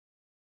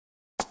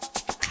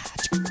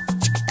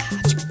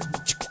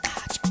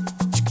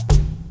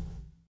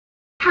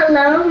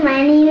Hello,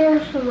 my name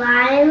is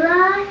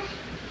Lila,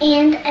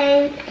 and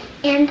I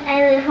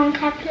live on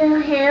Capitol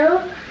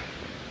Hill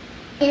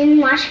in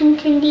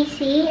Washington,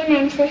 D.C., and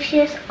I'm 6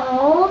 years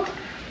old.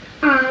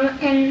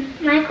 And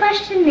my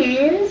question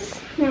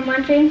is, I'm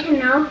wanting to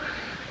know,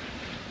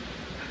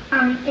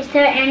 is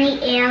there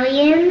any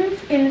aliens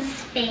in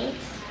space?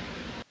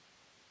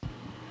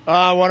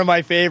 One of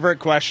my favorite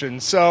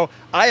questions. So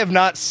I have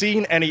not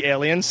seen any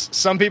aliens.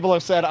 Some people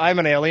have said I'm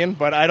an alien,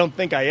 but I don't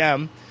think I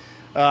am.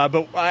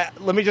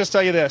 Let me just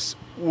tell you this.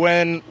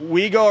 When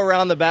we go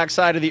around the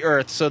backside of the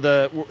Earth, so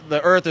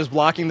the Earth is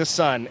blocking the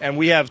sun, and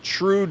we have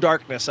true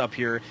darkness up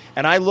here,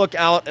 and I look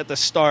out at the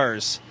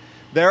stars,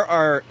 there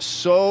are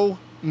so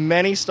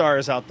many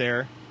stars out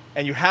there,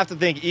 and you have to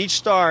think each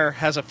star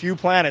has a few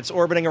planets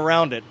orbiting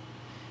around it,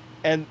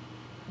 and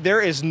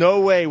there is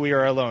no way we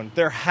are alone.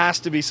 There has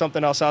to be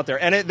something else out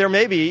there. And there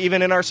may be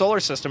even in our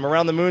solar system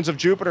around the moons of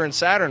Jupiter and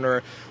Saturn,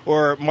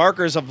 or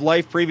markers of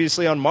life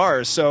previously on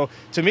Mars. So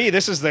to me,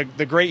 this is the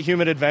great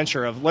human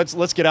adventure of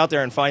let's get out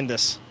there and find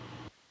this.